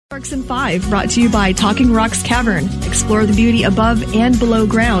Parks in 5, brought to you by Talking Rocks Cavern. Explore the beauty above and below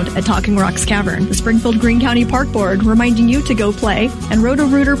ground at Talking Rocks Cavern. The Springfield Greene County Park Board reminding you to go play. And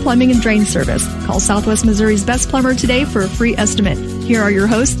Roto-Rooter Plumbing and Drain Service. Call Southwest Missouri's best plumber today for a free estimate. Here are your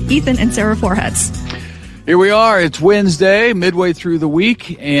hosts, Ethan and Sarah Forhetz. Here we are. It's Wednesday, midway through the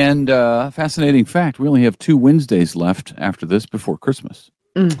week. And fascinating fact, we only have 2 Wednesdays left after this before Christmas.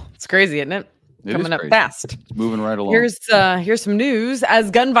 It's crazy, isn't it? Coming up fast. It's moving right along. Here's some news.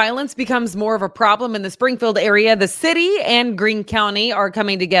 As gun violence becomes more of a problem in the Springfield area, the city and Greene County are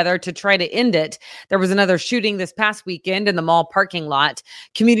coming together to try to end it. There was another shooting this past weekend in the mall parking lot.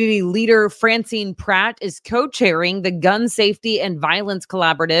 Community leader Francine Pratt is co-chairing the Gun Safety and Violence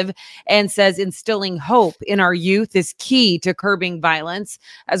Collaborative and says instilling hope in our youth is key to curbing violence,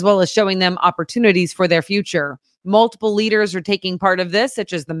 as well as showing them opportunities for their future. Multiple leaders are taking part of this,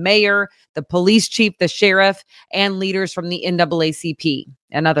 such as the mayor, the police chief, the sheriff, and leaders from the NAACP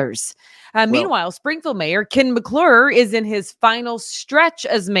and others. Meanwhile, Springfield Mayor Ken McClure is in his final stretch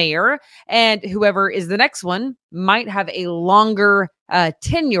as mayor, and whoever is the next one might have a longer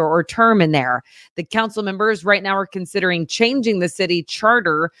tenure or term in there. The council members right now are considering changing the city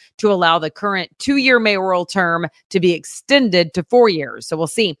charter to allow the current 2-year mayoral term to be extended to 4 years. So we'll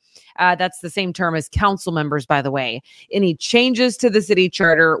see. That's the same term as council members, by the way. Any changes to the city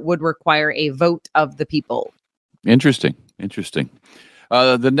charter would require a vote of the people. Interesting.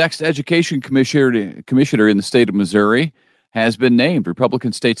 The next education commissioner in the state of Missouri has been named.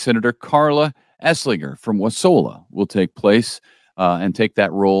 Republican State Senator Carla Eslinger from Wasola will take place and take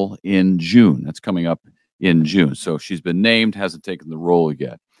that role in June. That's coming up in June. So she's been named, hasn't taken the role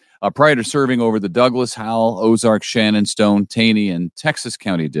yet. Prior to serving over the Douglas, Howell, Ozark, Shannon, Stone, Taney, and Texas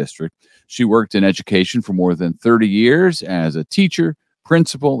County District, she worked in education for more than 30 years as a teacher,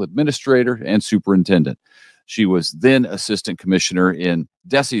 principal, administrator, and superintendent. She was then assistant commissioner in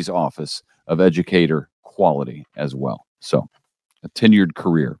DESE's Office of Educator Quality as well. So a tenured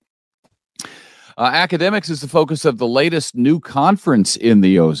career. Academics is the focus of the latest new conference in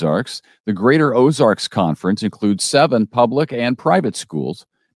the Ozarks. The Greater Ozarks Conference includes 7 public and private schools: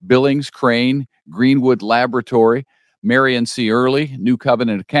 Billings, Crane, Greenwood Laboratory, Marion C. Early, New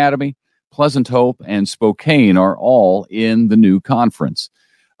Covenant Academy, Pleasant Hope, and Spokane are all in the new conference.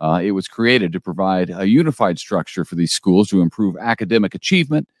 It was created to provide a unified structure for these schools to improve academic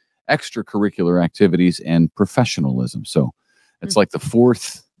achievement, extracurricular activities, and professionalism. So it's like the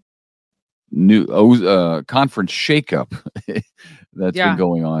 4th new conference shakeup that's been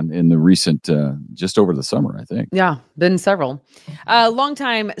going on in the recent, just over the summer, I think. Yeah, been several.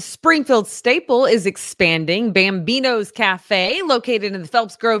 Longtime Springfield staple is expanding. Bambino's Cafe, located in the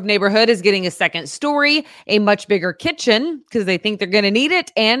Phelps Grove neighborhood, is getting a second story, a much bigger kitchen because they think they're going to need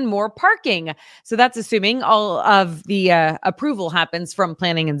it, and more parking. So that's assuming all of the approval happens from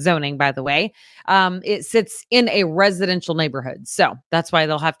planning and zoning, by the way. It sits in a residential neighborhood. So that's why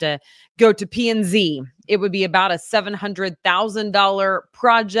they'll have to go to P&Z. It would be about a $700,000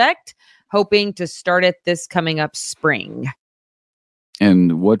 project, hoping to start it this coming up spring.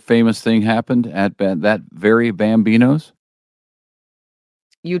 And what famous thing happened at that very Bambino's?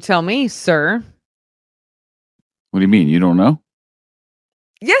 You tell me, sir. What do you mean? You don't know?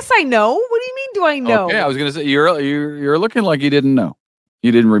 Yes, I know. What do you mean, do I know? Okay, I was going to say, you're looking like you didn't know.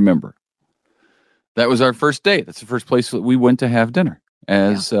 You didn't remember. That was our first date. That's the first place that we went to have dinner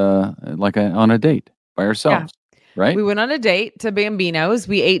as on a date by ourselves, right? We went on a date to Bambino's.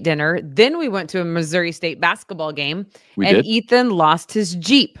 We ate dinner. Then we went to a Missouri State basketball game. We did. Ethan lost his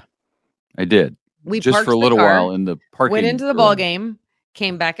Jeep. I did. We just for a little while in the parking. Went into the ball game,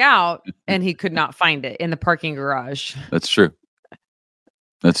 came back out, and he could not find it in the parking garage. That's true.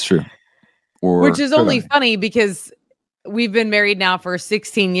 Which is only funny because we've been married now for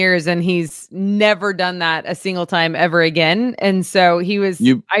 16 years and he's never done that a single time ever again. And so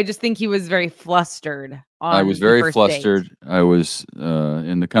I just think he was very flustered. I was very flustered. Date. I was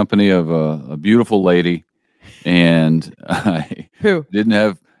in the company of a beautiful lady, and I didn't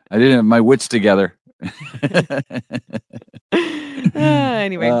have my wits together.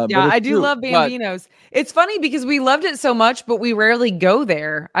 Anyway, I do love Bambino's. It's funny because we loved it so much, but we rarely go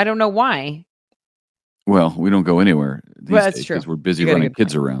there. I don't know why. Well, we don't go anywhere these days because we're busy running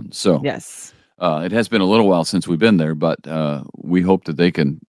kids around. So yes, it has been a little while since we've been there, but we hope that they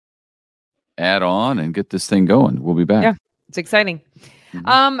can add on and get this thing going. We'll be back. Yeah, it's exciting.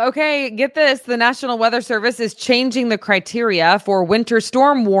 Mm-hmm. Okay, get this. The National Weather Service is changing the criteria for winter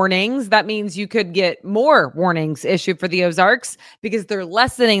storm warnings. That means you could get more warnings issued for the Ozarks because they're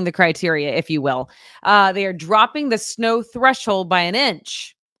lessening the criteria, if you will. They are dropping the snow threshold by an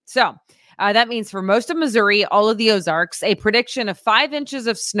inch. So That means for most of Missouri, all of the Ozarks, a prediction of 5 inches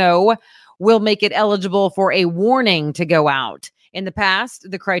of snow will make it eligible for a warning to go out. In the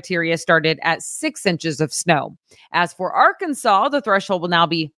past, the criteria started at 6 inches of snow. As for Arkansas, the threshold will now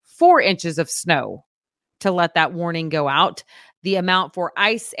be 4 inches of snow to let that warning go out. The amount for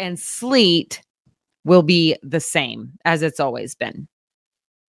ice and sleet will be the same as it's always been.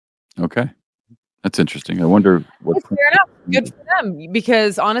 Okay. That's interesting. I wonder what. Fair enough. Good for them.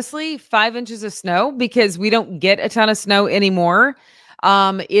 Because honestly, 5 inches of snow, because we don't get a ton of snow anymore,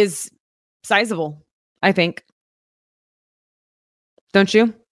 is sizable, I think. Don't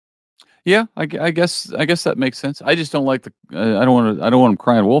you? Yeah, I guess that makes sense. I just don't like I don't want them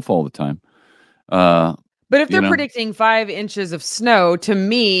crying wolf all the time. But if they're predicting 5 inches of snow, to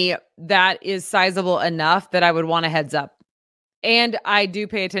me, that is sizable enough that I would want a heads up. And I do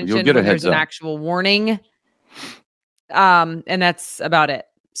pay attention when there's an actual warning. And that's about it.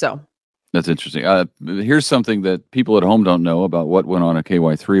 So that's interesting. Here's something that people at home don't know about what went on at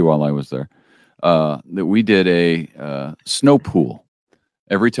KY3 while I was there. That we did a snow pool.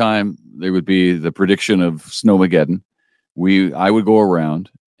 Every time there would be the prediction of Snowmageddon, I would go around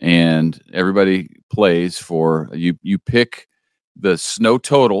and everybody plays for you pick the snow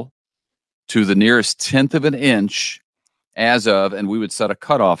total to the nearest 1/10 of an inch and we would set a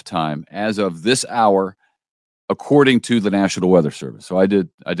cutoff time as of this hour according to the National Weather Service. So I did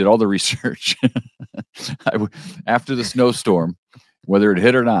all the research. After the snowstorm, whether it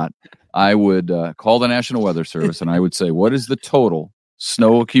hit or not, I would call the National Weather Service and I would say, what is the total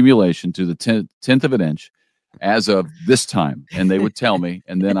snow accumulation to the 10th of an inch as of this time? And they would tell me,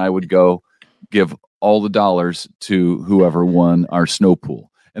 and then I would go give all the dollars to whoever won our snow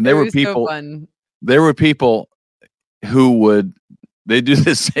pool. And there were people who they do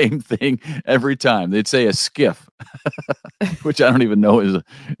the same thing every time. They'd say a skiff, which I don't even know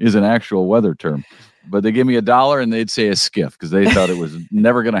is an actual weather term, but they give me $1 and they'd say a skiff because they thought it was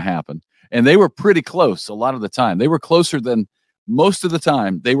never going to happen. And they were pretty close a lot of the time. They were closer than most of the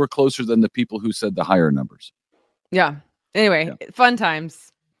time. They were closer than the people who said the higher numbers. Yeah. Anyway, Fun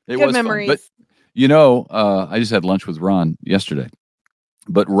times. Good memories. Fun. But I just had lunch with Ron yesterday,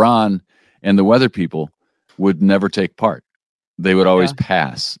 but Ron and the weather people would never take part. They would always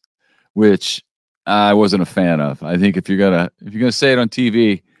pass, which I wasn't a fan of. I think if you're gonna say it on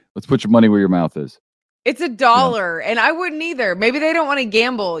TV, let's put your money where your mouth is. It's $1, and I wouldn't either. Maybe they don't want to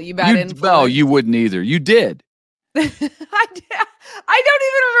gamble. You bad influence. No, you wouldn't either. You did. I don't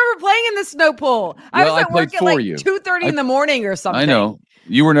even remember playing in the snow pool. I was at work at like 2:30 in the morning or something. I know.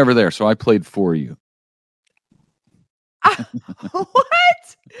 You were never there, so I played for you.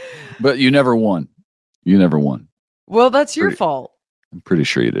 What? But you never won. Well, that's your fault. I'm pretty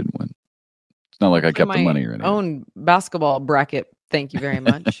sure you didn't win. It's not like I kept the money or anything. Own basketball bracket. Thank you very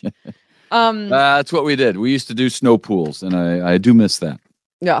much. That's what we did. We used to do snow pools, and I do miss that.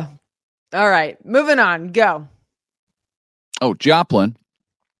 Yeah. All right. Moving on. Go. Oh, Joplin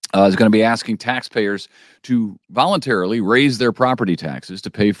is going to be asking taxpayers to voluntarily raise their property taxes to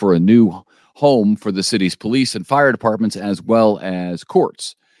pay for a new home for the city's police and fire departments, as well as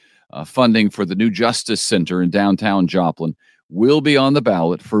courts. Funding for the new Justice Center in downtown Joplin will be on the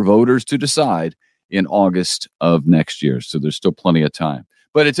ballot for voters to decide in August of next year. So there's still plenty of time.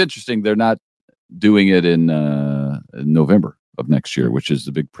 But it's interesting, they're not doing it in November of next year, which is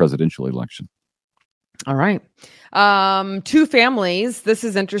the big presidential election. All right. 2 families, this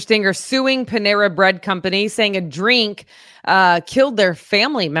is interesting, are suing Panera Bread Company, saying a drink killed their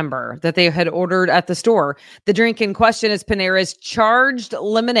family member that they had ordered at the store. The drink in question is Panera's Charged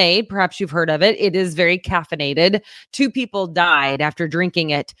Lemonade. Perhaps you've heard of it. It is very caffeinated. 2 people died after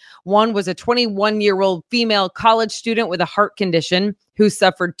drinking it. One was a 21-year-old female college student with a heart condition who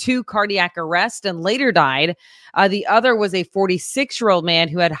suffered 2 cardiac arrests and later died. The other was a 46-year-old man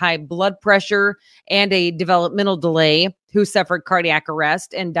who had high blood pressure and a developmental delay who suffered cardiac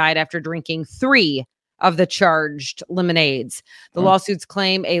arrest and died after drinking 3 of the charged lemonades. The lawsuits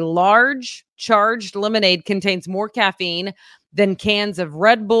claim a large charged lemonade contains more caffeine than cans of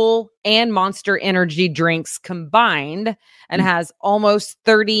Red Bull and Monster energy drinks combined and has almost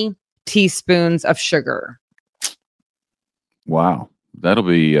 30 teaspoons of sugar. Wow. That'll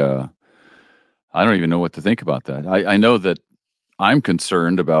be, I don't even know what to think about that. I know that I'm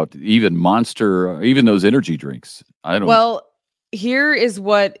concerned about even Monster, even those energy drinks. Well, here is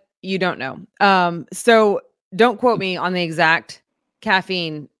what you don't know. So don't quote me on the exact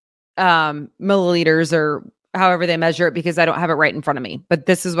caffeine milliliters or however they measure it, because I don't have it right in front of me. But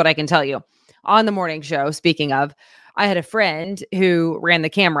this is what I can tell you. On the morning show, speaking of, I had a friend who ran the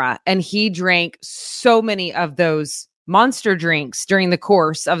camera and he drank so many of those Monster drinks during the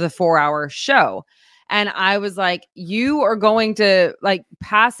course of the 4-hour show. And I was like, you are going to like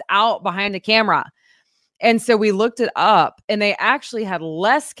pass out behind the camera. And so we looked it up, and they actually had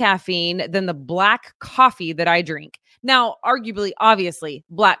less caffeine than the black coffee that I drink. Now, arguably, obviously,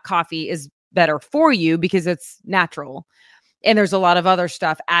 black coffee is better for you because it's natural. And there's a lot of other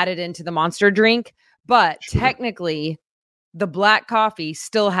stuff added into the Monster drink. But technically, the black coffee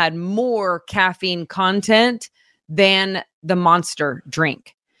still had more caffeine content than the Monster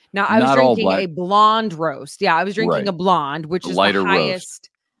drink. Now, I was drinking a blonde roast. Yeah, I was drinking a blonde, which is the highest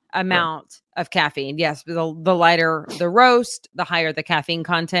amount of caffeine. Yes, the lighter the roast, the higher the caffeine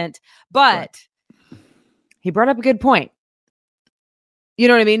content. But he brought up a good point. You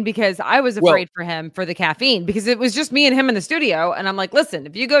know what I mean? Because I was afraid for him for the caffeine, because it was just me and him in the studio. And I'm like, listen,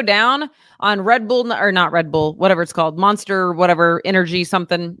 if you go down on Red Bull, or not Red Bull, whatever it's called, Monster, whatever, energy,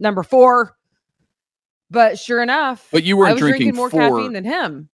 something, number 4. But sure enough, you weren't drinking more caffeine than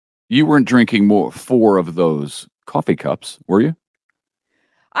him. You weren't drinking 4 of those coffee cups, were you?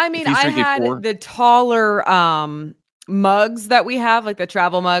 I mean, I had the taller mugs that we have, like the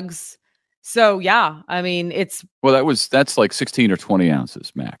travel mugs. So yeah, I mean, that's like 16 or 20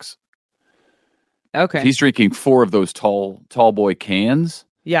 ounces max. Okay. If he's drinking 4 of those tall boy cans.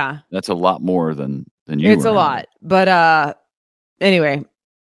 Yeah. That's a lot more than you. It's a lot. But anyway,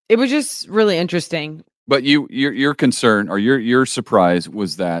 it was just really interesting. But your concern, or your surprise,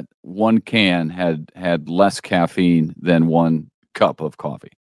 was that one can had less caffeine than 1 cup of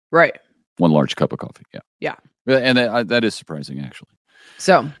coffee. Right. 1 large cup of coffee. Yeah. Yeah. And that is surprising, actually.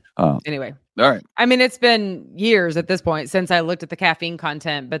 So anyway. All right. I mean, it's been years at this point since I looked at the caffeine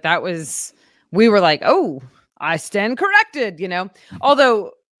content, but we were like, oh, I stand corrected, you know?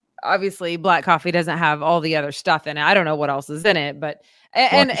 Although obviously black coffee doesn't have all the other stuff in it. I don't know what else is in it, but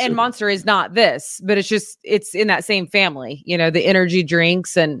and Monster is not this, but it's in that same family, you know, the energy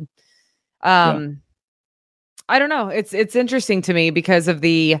drinks. And I don't know. It's interesting to me because of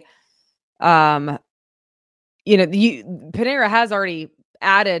the Panera has already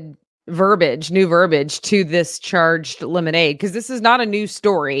added new verbiage to this charged lemonade, because this is not a new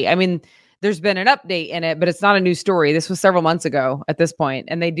story. I mean, there's been an update in it, but it's not a new story. This was several months ago at this point,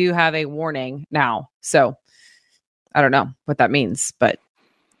 and they do have a warning now. So I don't know what that means, but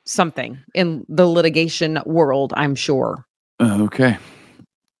something in the litigation world, I'm sure. Okay.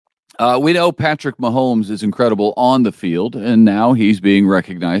 We know Patrick Mahomes is incredible on the field, and now he's being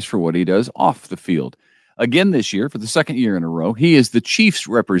recognized for what he does off the field. Again this year, for the second year in a row, he is the Chiefs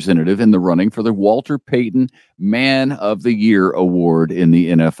representative in the running for the Walter Payton Man of the Year award in the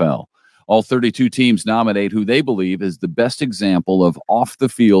NFL. All 32 teams nominate who they believe is the best example of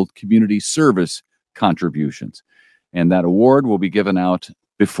off-the-field community service contributions. And that award will be given out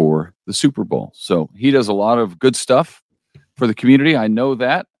before the Super Bowl. So he does a lot of good stuff for the community. I know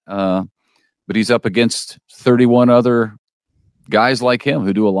that. But he's up against 31 other guys like him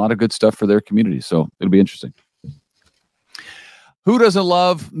who do a lot of good stuff for their community. So it'll be interesting. Who doesn't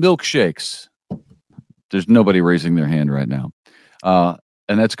love milkshakes? There's nobody raising their hand right now.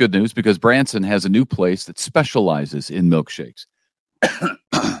 And that's good news, because Branson has a new place that specializes in milkshakes.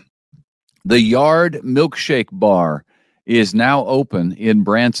 The Yard Milkshake Bar is now open in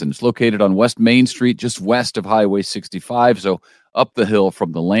Branson. It's located on West Main Street, just west of Highway 65, so up the hill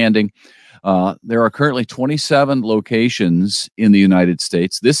from the landing. There are currently 27 locations in the United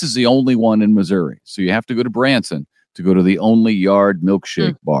States. This is the only one in Missouri. So you have to go to Branson to go to the only Yard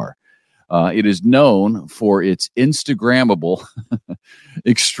Milkshake Bar. It is known for its Instagrammable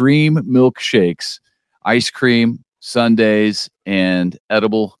extreme milkshakes, ice cream, sundaes, and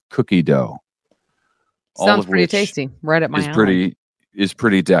edible cookie dough. Sounds pretty tasty. Right at my alley. Is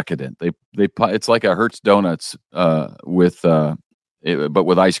pretty decadent. They it's like a Hertz Donuts but with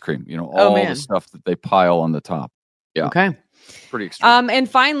ice cream. You know, all the stuff that they pile on the top. Yeah. Okay. Pretty extreme. And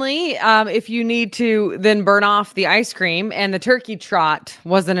finally, if you need to then burn off the ice cream and the turkey trot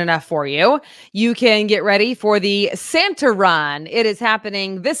wasn't enough for you, you can get ready for the Santa Run. It is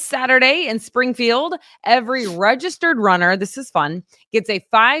happening this Saturday in Springfield. Every registered runner, this is fun, gets a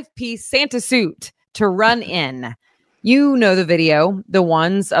 5-piece Santa suit to run in. You know the video, the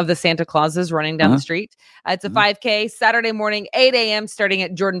ones of the Santa Clauses running down the street. It's a 5K Saturday morning, 8 a.m. starting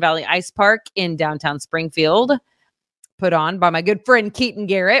at Jordan Valley Ice Park in downtown Springfield. Put on by my good friend Keaton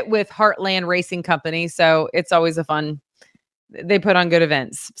Garrett with Heartland Racing Company. So it's always they put on good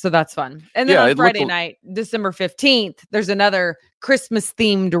events. So that's fun. And then on Friday night, December 15th, there's another Christmas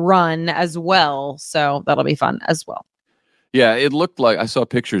themed run as well. So that'll be fun as well. Yeah, it looked like, I saw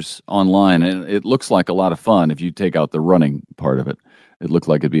pictures online, and it looks like a lot of fun if you take out the running part of it. it looked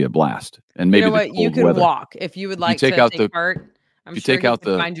like it'd be a blast. And maybe you know what? You can weather. walk if you would like take to out take part. I'm you sure take out he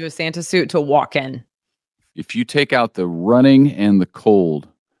can the- find you a Santa suit to walk in. If you take out the running and the cold,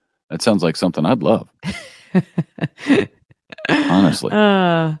 that sounds like something I'd love. Honestly,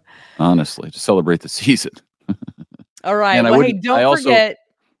 to celebrate the season. All right. And Well, hey, don't forget.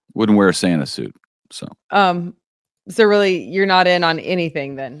 Wouldn't wear a Santa suit. So really, you're not in on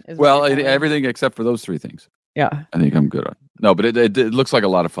anything then? Well, everything except for those three things. Yeah. I think I'm good on. No, but it looks like a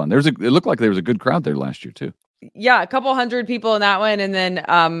lot of fun. It looked like there was a good crowd there last year too. Yeah, a couple hundred people in that one, and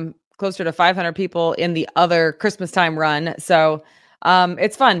then closer to 500 people in the other Christmas time run. So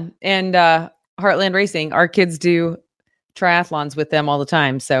it's fun. And Heartland Racing, our kids do triathlons with them all the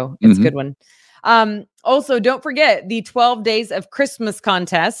time. So it's a good one. Also, don't forget the 12 Days of Christmas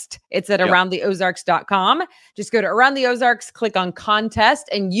contest. It's at aroundtheozarks.com. Just go to Around the Ozarks, click on contest,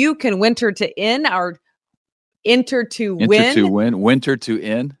 and you can enter to win our 12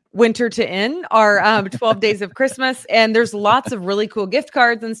 Days of Christmas. And there's lots of really cool gift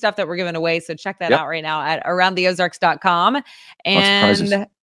cards and stuff that we're giving away. So check that out right now at aroundtheozarks.com. And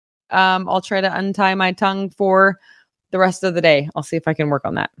I'll try to untie my tongue for the rest of the day. I'll see if I can work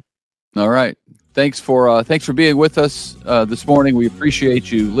on that. All right. Thanks for being with us this morning. We appreciate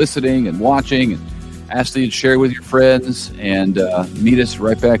you listening and watching, and ask that you share with your friends, and meet us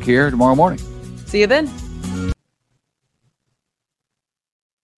right back here tomorrow morning. See you then.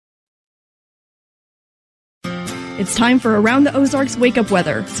 It's time for Around the Ozarks Wake Up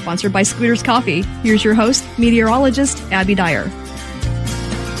Weather, sponsored by Scooters Coffee. Here's your host, meteorologist Abby Dyer.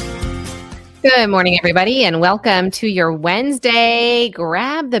 Good morning, everybody, and welcome to your Wednesday.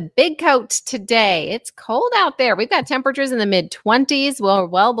 Grab the big coat today. It's cold out there. We've got temperatures in the mid-20s,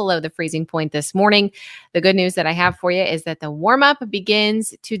 well below the freezing point this morning. The good news that I have for you is that the warm-up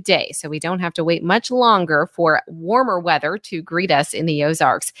begins today, so we don't have to wait much longer for warmer weather to greet us in the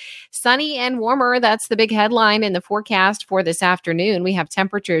Ozarks. Sunny and warmer, that's the big headline in the forecast for this afternoon. We have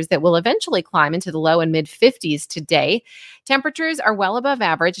temperatures that will eventually climb into the low and mid-50s today. Temperatures are well above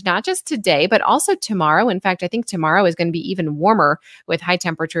average, not just today, but also tomorrow. In fact, I think tomorrow is going to be even warmer with high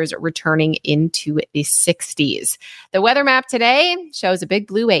temperatures returning into the 60s. The weather map today shows a big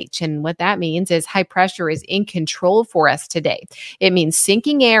blue H, and what that means is high pressure is in control for us today. It means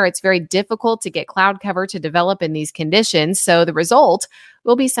sinking air. It's very difficult to get cloud cover to develop in these conditions, so the result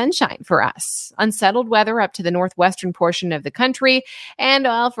will be sunshine for us. Unsettled weather up to the northwestern portion of the country. And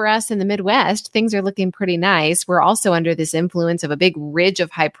for us in the Midwest, things are looking pretty nice. We're also under this influence of a big ridge of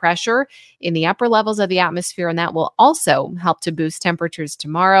high pressure in the upper levels of the atmosphere, and that will also help to boost temperatures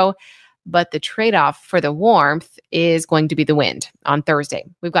tomorrow. But the trade-off for the warmth is going to be the wind on Thursday.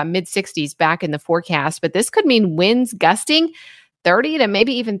 We've got mid-60s back in the forecast, but this could mean winds gusting 30 to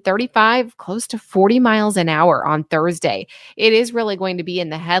maybe even 35, close to 40 miles an hour on Thursday. It is really going to be in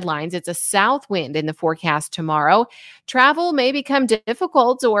the headlines. It's a south wind in the forecast tomorrow. Travel may become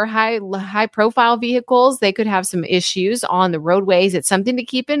difficult, or high profile vehicles, they could have some issues on the roadways. It's something to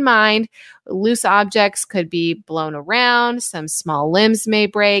keep in mind. Loose objects could be blown around. Some small limbs may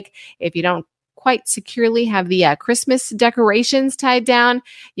break. If you don't quite securely have the Christmas decorations tied down,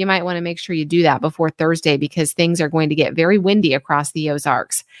 you might want to make sure you do that before Thursday, because things are going to get very windy across the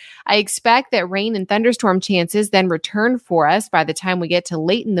Ozarks. I expect that rain and thunderstorm chances then return for us by the time we get to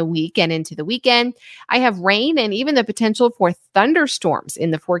late in the week and into the weekend. I have rain and even the potential for thunderstorms in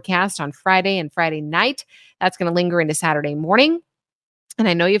the forecast on Friday and Friday night. That's going to linger into Saturday morning. And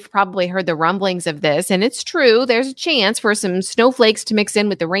I know you've probably heard the rumblings of this, and it's true. There's a chance for some snowflakes to mix in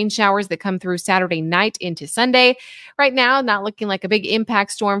with the rain showers that come through Saturday night into Sunday. Right now, not looking like a big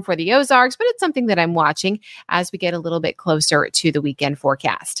impact storm for the Ozarks, but it's something that I'm watching as we get a little bit closer to the weekend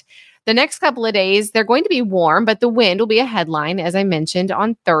forecast. The next couple of days, they're going to be warm, but the wind will be a headline, as I mentioned,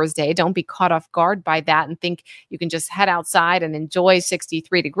 on Thursday. Don't be caught off guard by that and think you can just head outside and enjoy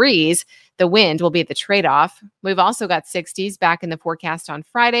 63 degrees. The wind will be the trade-off. We've also got 60s back in the forecast on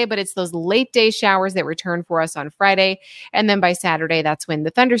Friday, but it's those late day showers that return for us on Friday. And then by Saturday, that's when the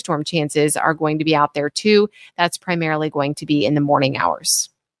thunderstorm chances are going to be out there too. That's primarily going to be in the morning hours.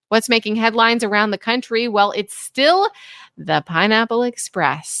 What's making headlines around the country? Well, it's still the Pineapple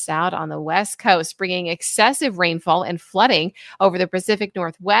Express out on the West Coast, bringing excessive rainfall and flooding over the Pacific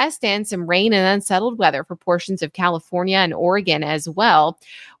Northwest, and some rain and unsettled weather for portions of California and Oregon as well.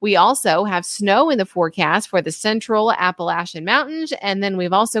 We also have snow in the forecast for the central Appalachian Mountains, and then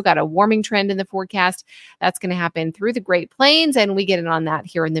we've also got a warming trend in the forecast that's going to happen through the Great Plains, and we get in on that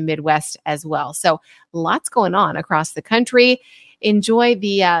here in the Midwest as well. So lots going on across the country. Enjoy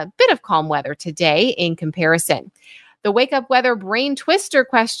the bit of calm weather today in comparison. The Wake Up Weather Brain Twister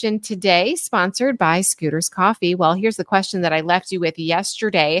question today, sponsored by Scooters Coffee. Well, here's the question that I left you with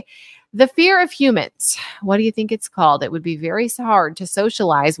yesterday. The fear of humans. What do you think it's called? It would be very hard to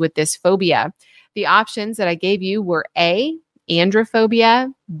socialize with this phobia. The options that I gave you were A,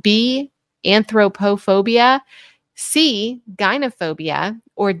 androphobia, B, anthropophobia, C, gynophobia,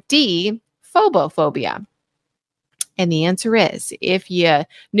 or D, phobophobia. And the answer is, if you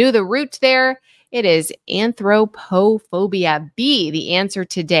knew the root there, it is anthropophobia. B, the answer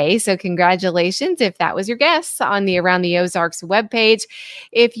today. So congratulations if that was your guess on the Around the Ozarks webpage.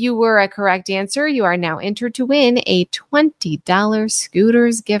 If you were a correct answer, you are now entered to win a $20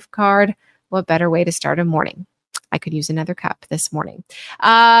 Scooters gift card. What better way to start a morning? I could use another cup this morning.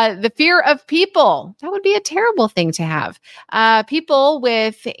 The fear of people. That would be a terrible thing to have. People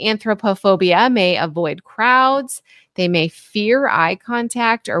with anthropophobia may avoid crowds. They may fear eye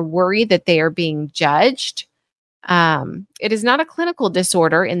contact or worry that they are being judged. It is not a clinical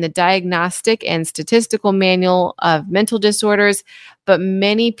disorder in the Diagnostic and Statistical Manual of Mental Disorders, but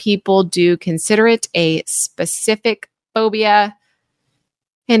many people do consider it a specific phobia,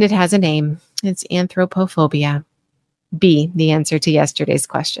 and it has a name. It's anthropophobia. B, the answer to yesterday's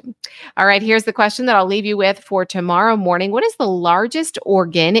question. All right, here's the question that I'll leave you with for tomorrow morning. What is the largest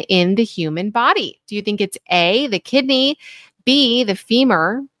organ in the human body? Do you think it's A, the kidney, B, the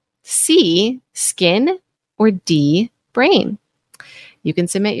femur, C, skin, or D, brain? You can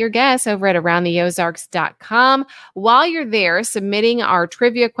submit your guess over at aroundtheozarks.com. While you're there submitting our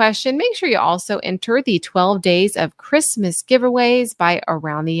trivia question, make sure you also enter the 12 Days of Christmas giveaways by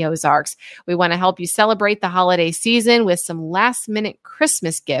Around the Ozarks. We want to help you celebrate the holiday season with some last-minute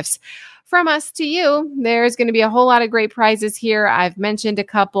Christmas gifts. From us to you, there's going to be a whole lot of great prizes here. I've mentioned a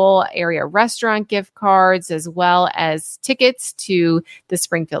couple area restaurant gift cards, as well as tickets to the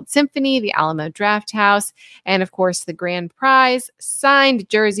Springfield Symphony, the Alamo Drafthouse, and of course, the grand prize, signed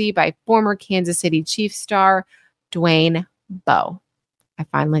jersey by former Kansas City Chiefs star Dwayne Bowe. I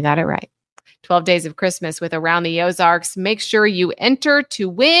finally got it right. 12 Days of Christmas with Around the Ozarks. Make sure you enter to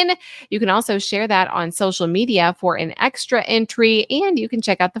win. You can also share that on social media for an extra entry, and you can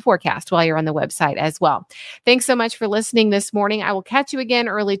check out the forecast while you're on the website as well. Thanks so much for listening this morning. I will catch you again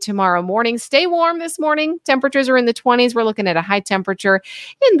early tomorrow morning. Stay warm this morning. Temperatures are in the 20s. We're looking at a high temperature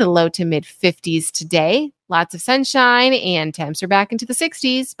in the low to mid 50s today. Lots of sunshine, and temps are back into the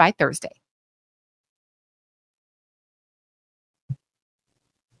 60s by Thursday.